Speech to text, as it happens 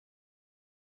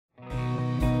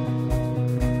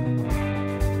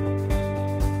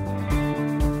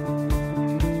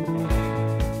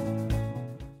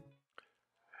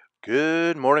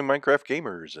Good morning, Minecraft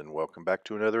gamers, and welcome back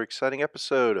to another exciting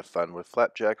episode of Fun with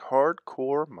FlapJack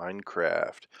Hardcore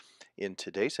Minecraft. In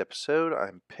today's episode,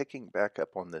 I'm picking back up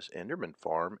on this Enderman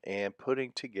farm and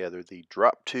putting together the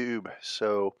drop tube.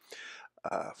 So,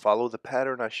 follow the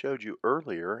pattern I showed you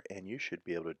earlier, and you should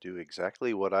be able to do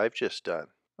exactly what I've just done.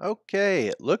 Okay,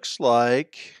 it looks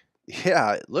like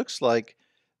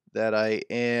that I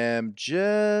am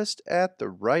just at the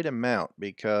right amount,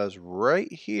 because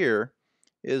right here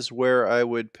is where I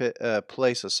would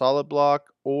place a solid block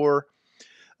or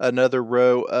another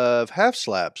row of half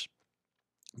slabs.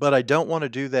 But I don't want to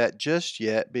do that just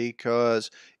yet,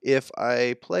 because if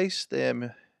I place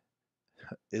them,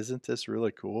 isn't this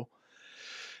really cool?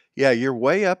 Yeah, you're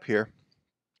way up here.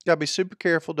 Gotta be super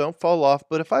careful, don't fall off.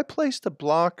 But if I place the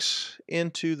blocks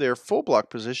into their full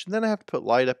block position, then I have to put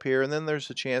light up here, and then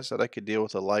there's a chance that I could deal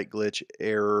with a light glitch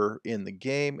error in the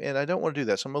game, and I don't want to do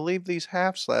that. So I'm going to leave these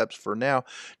half slabs for now,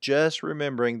 just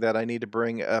remembering that I need to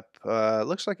bring up,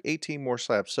 looks like 18 more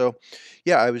slabs. So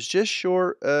yeah, I was just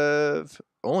short of,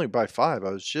 only by 5,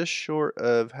 I was just short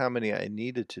of how many I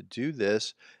needed to do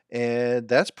this, and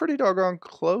that's pretty doggone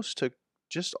close to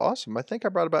just awesome. I think I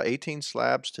brought about 18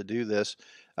 slabs to do this.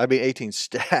 18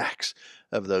 stacks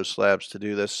of those slabs to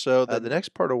do this. So the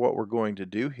next part of what we're going to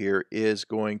do here is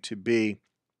going to be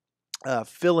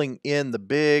filling in the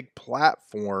big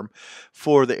platform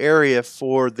for the area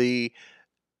for the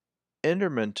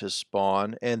Enderman to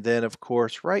spawn. And then, of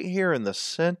course, right here in the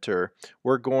center,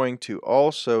 we're going to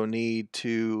also need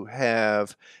to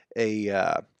have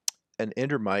a an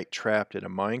endermite trapped in a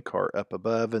minecart up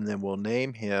above, and then we'll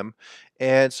name him.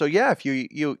 And so yeah, if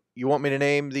you want me to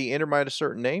name the endermite a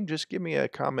certain name, just give me a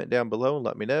comment down below and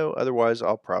let me know. Otherwise,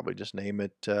 I'll probably just name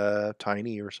it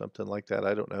Tiny or something like that.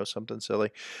 I don't know, something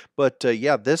silly. But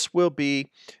yeah, this will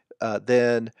be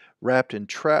then wrapped in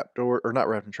trapdoor, or not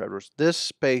wrapped in trapdoors. This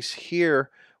space here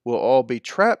will all be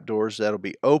trapdoors that'll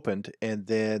be opened, and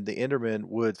then the Enderman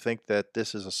would think that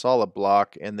this is a solid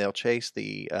block, and they'll chase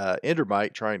the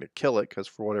Endermite trying to kill it, because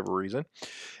for whatever reason.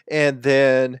 And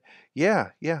then yeah,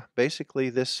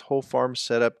 basically this whole farm's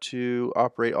set up to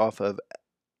operate off of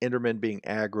Enderman being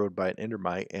aggroed by an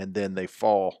Endermite, and then they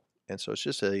fall. And so it's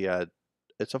just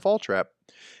it's a fall trap.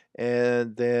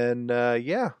 And then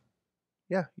yeah,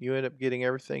 you end up getting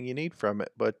everything you need from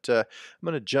it. But I'm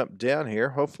going to jump down here,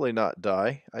 hopefully not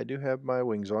die. I do have my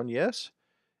wings on, yes.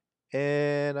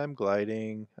 And I'm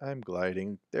gliding.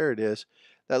 There it is.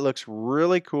 That looks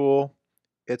really cool.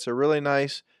 It's a really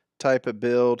nice type of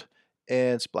build.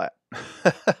 And splat.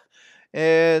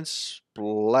 And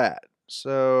splat.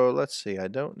 So let's see. I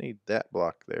don't need that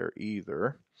block there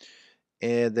either.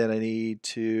 And then I need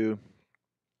to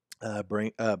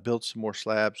build some more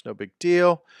slabs, no big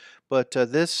deal. But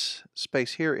this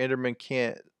space here, Enderman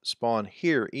can't spawn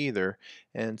here either,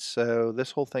 and so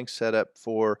this whole thing's set up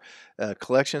for a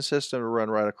collection system to run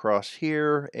right across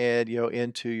here, and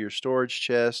into your storage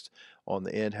chest on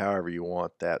the end, however you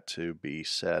want that to be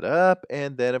set up.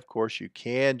 And then of course you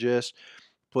can just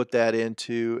put that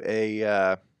into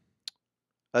a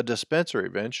dispenser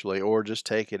eventually, or just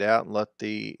take it out and let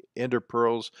the ender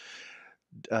pearls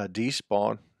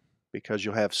despawn, because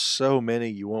you'll have so many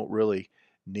you won't really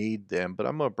need them. But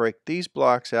I'm going to break these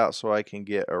blocks out so I can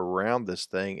get around this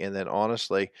thing. And then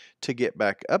honestly, to get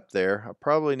back up there, I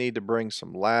probably need to bring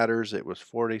some ladders. It was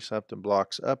 40 something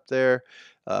blocks up there.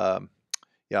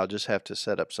 Yeah, I'll just have to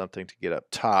set up something to get up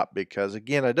top, because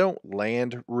again, I don't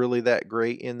land really that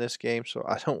great in this game, so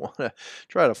I don't want to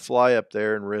try to fly up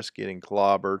there and risk getting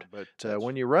clobbered. But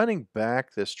when you're running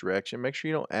back this direction, make sure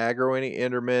you don't aggro any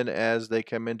Endermen as they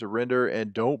come in to render,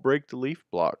 and don't break the leaf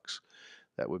blocks.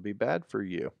 That would be bad for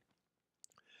you.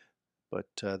 But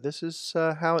this is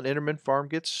how an Enderman farm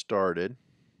gets started.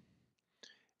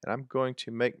 And I'm going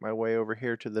to make my way over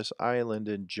here to this island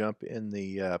and jump in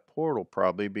the portal,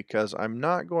 probably, because I'm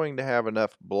not going to have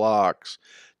enough blocks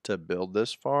to build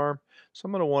this farm. So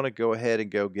I'm going to want to go ahead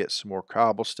and go get some more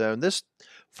cobblestone. This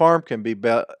farm can be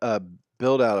built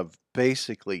out of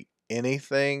basically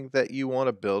anything that you want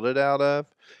to build it out of,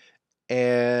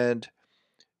 and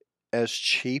as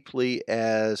cheaply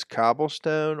as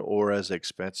cobblestone, or as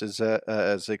expensive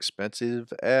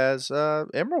as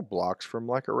emerald blocks from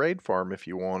like a raid farm if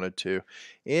you wanted to.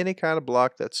 Any kind of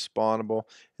block that's spawnable,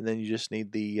 and then you just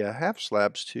need the half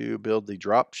slabs to build the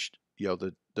drop,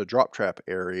 the drop trap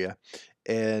area.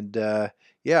 And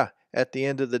yeah, at the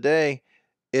end of the day,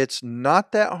 it's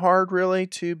not that hard really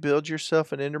to build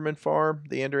yourself an Enderman farm.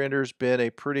 The Ender's been a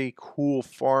pretty cool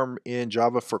farm in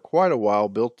Java for quite a while,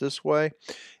 built this way.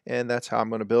 And that's how I'm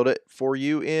going to build it for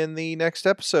you in the next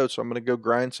episode. So I'm going to go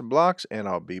grind some blocks, and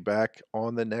I'll be back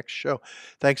on the next show.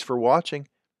 Thanks for watching.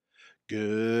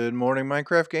 Good morning,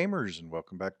 Minecraft gamers, and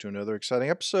welcome back to another exciting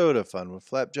episode of Fun with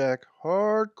FlapJack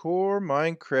Hardcore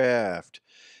Minecraft.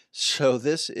 So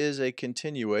this is a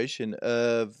continuation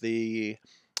of the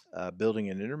Building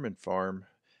an Enderman Farm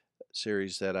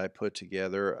series that I put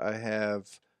together. I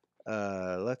have,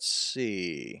 let's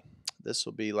see, this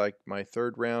will be like my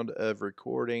third round of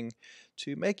recording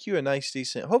to make you a nice,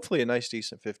 decent, hopefully a nice,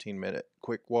 decent 15-minute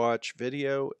quick watch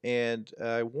video. And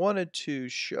I wanted to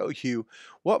show you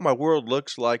what my world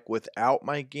looks like without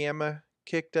my gamma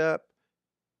kicked up.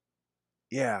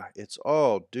 Yeah, it's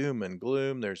all doom and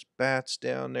gloom. There's bats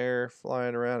down there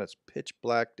flying around. It's pitch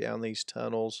black down these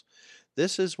tunnels.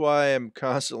 This is why I'm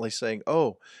constantly saying,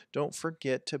 oh, don't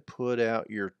forget to put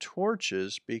out your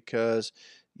torches because,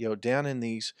 down in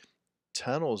these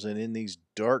tunnels and in these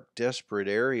dark, desperate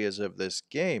areas of this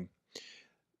game,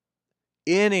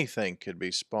 anything could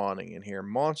be spawning in here.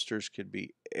 Monsters could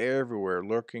be everywhere,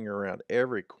 lurking around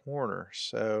every corner.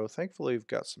 So thankfully, we've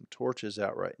got some torches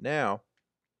out right now.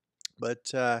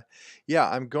 But yeah,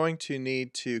 I'm going to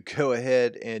need to go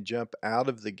ahead and jump out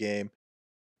of the game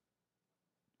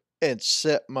and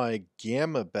set my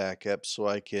gamma back up so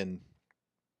I can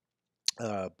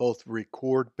both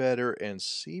record better and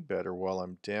see better while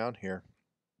I'm down here.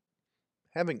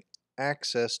 Having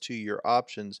access to your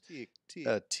options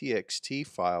TXT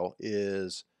file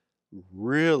is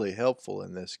really helpful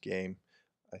in this game.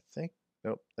 I think,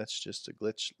 nope, that's just a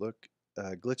glitchy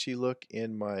look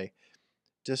in my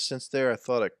distance there. I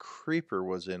thought a creeper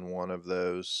was in one of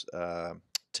those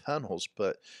tunnels,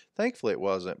 but thankfully it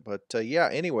wasn't. But yeah,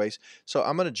 anyways, so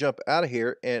I'm going to jump out of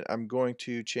here and I'm going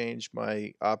to change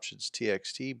my options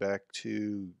TXT back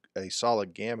to a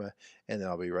solid gamma, and then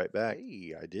I'll be right back.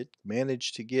 Hey, I did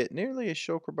manage to get nearly a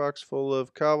shulker box full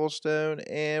of cobblestone,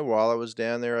 and while I was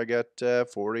down there I got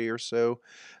 40 or so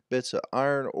bits of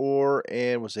iron ore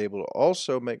and was able to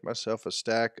also make myself a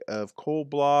stack of coal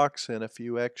blocks and a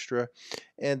few extra,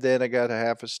 and then I got a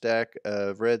half a stack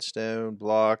of redstone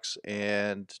blocks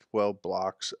and 12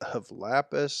 blocks of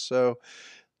lapis. So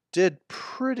did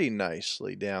pretty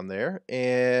nicely down there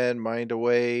and mined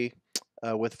away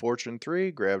with Fortune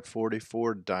 3, grabbed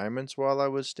 44 diamonds while I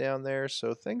was down there.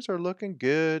 So things are looking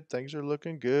good. Things are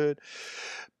looking good.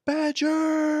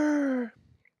 Badger!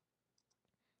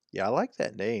 Yeah, I like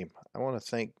that name. I want to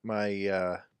thank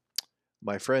my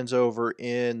friends over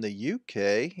in the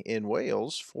UK, in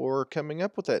Wales, for coming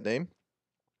up with that name.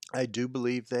 I do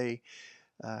believe they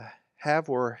uh, have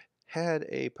or had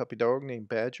a puppy dog named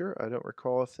Badger. I don't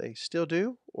recall if they still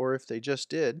do or if they just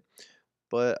did,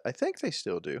 but I think they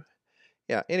still do.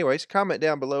 Yeah, anyways, comment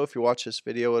down below if you watch this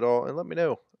video at all and let me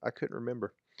know. I couldn't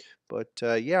remember. But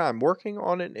yeah, I'm working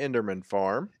on an Enderman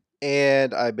farm.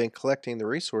 And I've been collecting the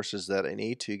resources that I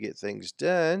need to get things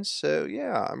done. So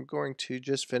yeah, I'm going to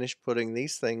just finish putting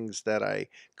these things that I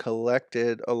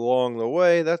collected along the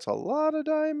way. That's a lot of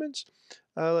diamonds.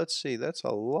 Let's see, that's a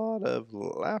lot of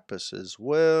lapis as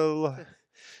well.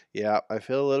 Yeah, I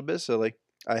feel a little bit silly.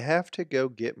 I have to go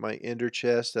get my ender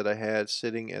chest that I had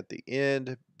sitting at the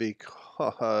end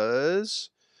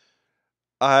because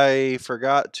I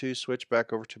forgot to switch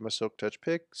back over to my Silk Touch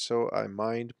pick, so I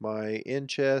mined my end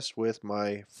chest with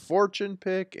my fortune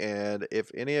pick. And if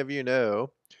any of you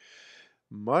know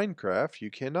Minecraft,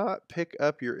 you cannot pick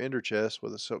up your ender chest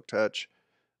with a Silk Touch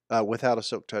without a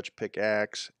Silk Touch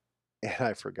pickaxe. And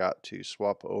I forgot to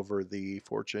swap over the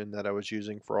fortune that I was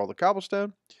using for all the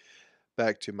cobblestone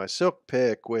back to my silk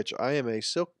pick, which I am a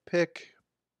silk pick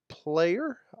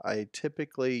player. I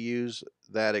typically use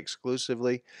that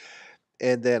exclusively,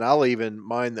 and then I'll even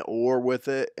mine the ore with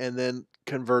it and then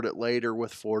convert it later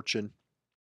with fortune.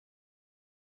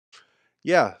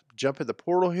 Yeah, jump in the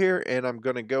portal here, and I'm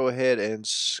going to go ahead and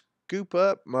scoop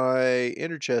up my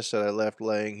ender chest that I left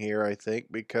laying here, I think,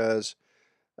 because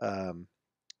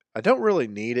I don't really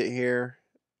need it here.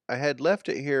 I had left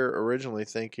it here originally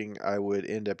thinking I would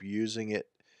end up using it,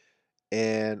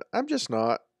 and I'm just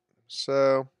not.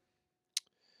 So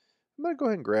I'm going to go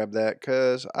ahead and grab that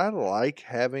because I like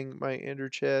having my ender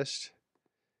chest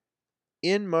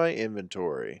in my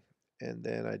inventory. And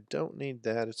then I don't need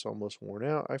that. It's almost worn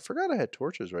out. I forgot I had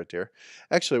torches right there.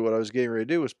 Actually, what I was getting ready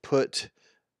to do was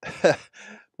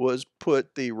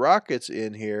put the rockets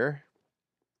in here.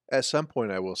 At some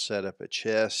point, I will set up a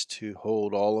chest to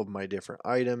hold all of my different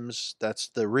items. That's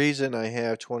the reason I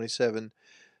have 27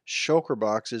 shulker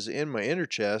boxes in my ender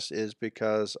chest, is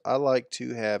because I like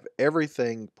to have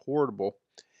everything portable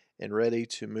and ready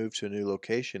to move to a new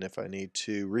location if I need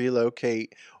to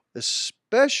relocate,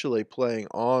 especially playing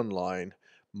online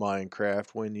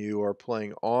Minecraft. When you are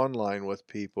playing online with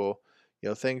people,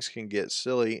 things can get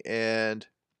silly, and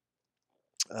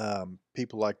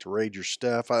People like to raid your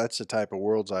stuff. That's the type of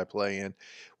worlds I play in,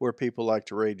 where people like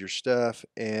to raid your stuff.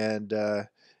 And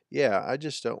yeah, I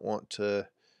just don't want to.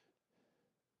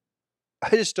 I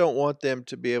just don't want them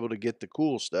to be able to get the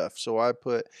cool stuff. So I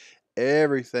put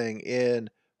everything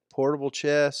in portable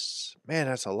chests. Man,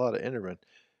 that's a lot of Enderman.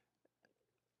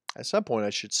 At some point, I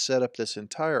should set up this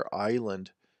entire island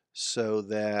so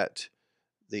that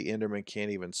the Enderman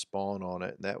can't even spawn on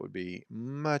it. And that would be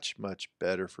much, much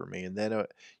better for me. And then,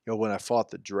 when I fought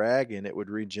the dragon, it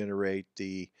would regenerate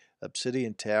the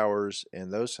obsidian towers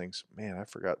and those things. Man, I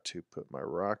forgot to put my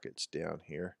rockets down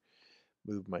here.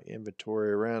 Move my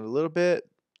inventory around a little bit.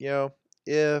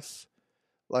 If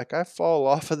like I fall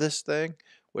off of this thing,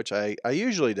 which I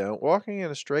usually don't. Walking in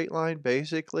a straight line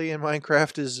basically in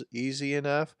Minecraft is easy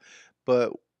enough,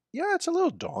 but yeah, it's a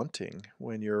little daunting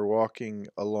when you're walking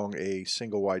along a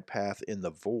single wide path in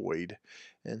the void.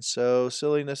 And so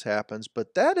silliness happens,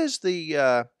 but that is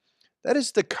the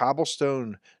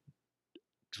cobblestone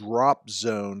drop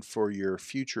zone for your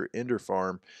future Ender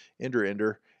farm,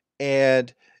 Ender,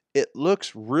 and it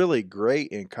looks really great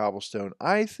in cobblestone,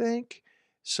 I think.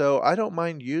 So I don't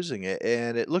mind using it,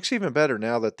 and it looks even better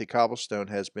now that the cobblestone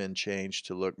has been changed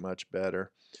to look much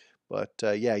better. But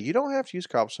yeah, you don't have to use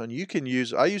cobblestone. You can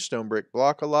use. I use stone brick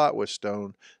block a lot with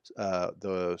stone,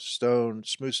 the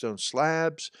smooth stone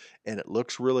slabs, and it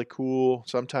looks really cool.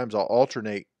 Sometimes I'll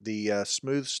alternate the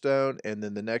smooth stone, and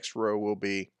then the next row will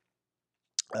be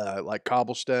like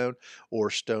cobblestone or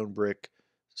stone brick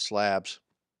slabs.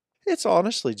 It's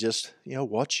honestly just,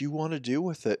 what you want to do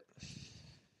with it.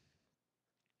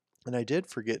 And I did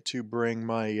forget to bring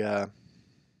my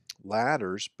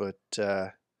ladders, but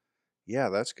yeah,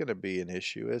 that's going to be an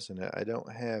issue, isn't it? I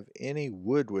don't have any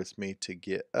wood with me to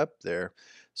get up there,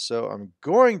 so I'm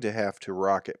going to have to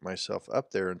rocket myself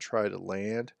up there and try to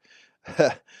land.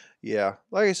 Yeah,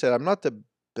 like I said, I'm not the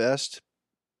best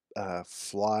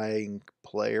flying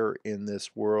player in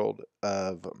this world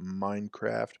of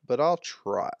Minecraft, but I'll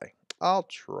try. I'll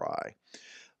try.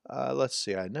 Let's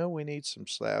see. I know we need some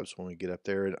slabs when we get up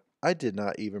there, and I did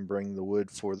not even bring the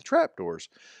wood for the trapdoors.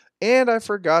 And I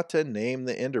forgot to name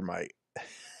the Endermite.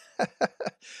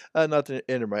 Not the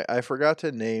Endermite. I forgot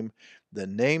to name the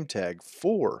name tag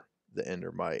for the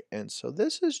Endermite. And so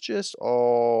this is just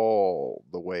all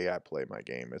the way I play my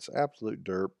game. It's absolute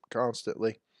derp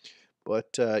constantly.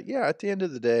 But yeah, at the end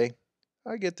of the day,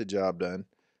 I get the job done.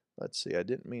 Let's see, I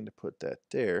didn't mean to put that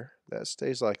there. That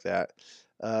stays like that.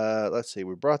 Let's see,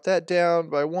 we brought that down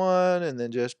by one and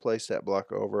then just place that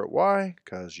block over it. Why?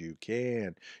 Because you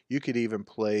can. You could even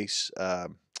place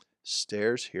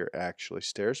stairs here, actually.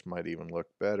 Stairs might even look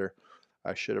better.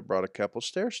 I should have brought a couple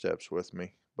stair steps with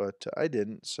me, but I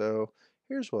didn't. So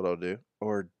here's what I'll do.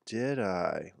 Or did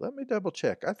I? Let me double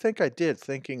check. I think I did,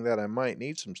 thinking that I might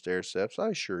need some stair steps.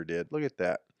 I sure did. Look at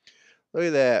that. Look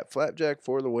at that. FlapJack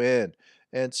for the win.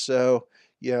 And so,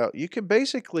 yeah, you can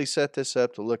basically set this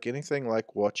up to look anything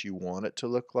like what you want it to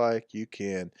look like. You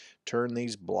can turn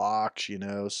these blocks,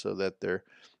 so that they're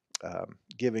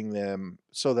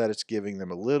so that it's giving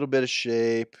them a little bit of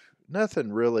shape.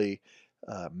 Nothing really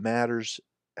matters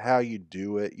how you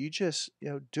do it. You just,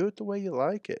 do it the way you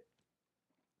like it.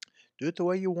 Do it the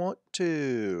way you want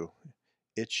to.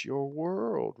 It's your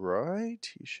world, right?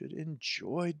 You should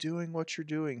enjoy doing what you're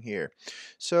doing here.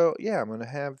 So, yeah, I'm going to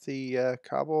have the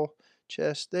cobble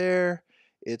chest there.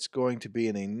 It's going to be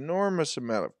an enormous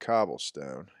amount of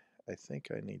cobblestone. I think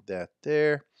I need that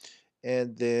there.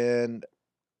 And then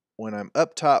when I'm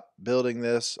up top building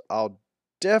this, I'll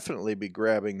definitely be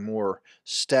grabbing more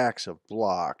stacks of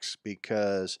blocks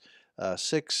because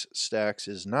 6 stacks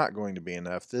is not going to be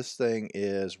enough. This thing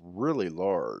is really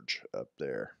large up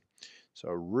there. So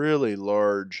a really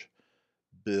large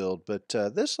build, but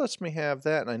this lets me have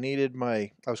that, and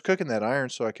I was cooking that iron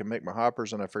so I can make my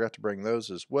hoppers, and I forgot to bring those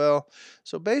as well.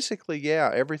 So basically, yeah,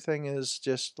 everything is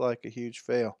just like a huge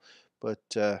fail. But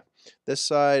this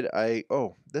side,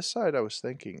 this side I was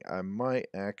thinking I might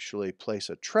actually place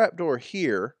a trapdoor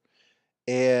here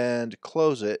and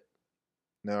close it.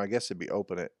 Now I guess it'd be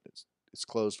open it. It's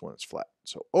closed when it's flat.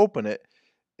 So open it,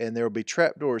 and there will be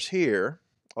trapdoors here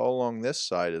all along this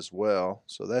side as well.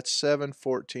 So that's 7,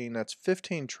 14, that's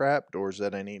 15 trapdoors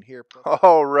that I need here.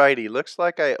 Alrighty, looks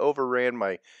like I overran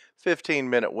my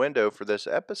 15-minute window for this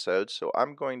episode, so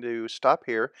I'm going to stop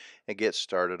here and get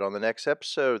started on the next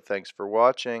episode. Thanks for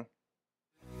watching.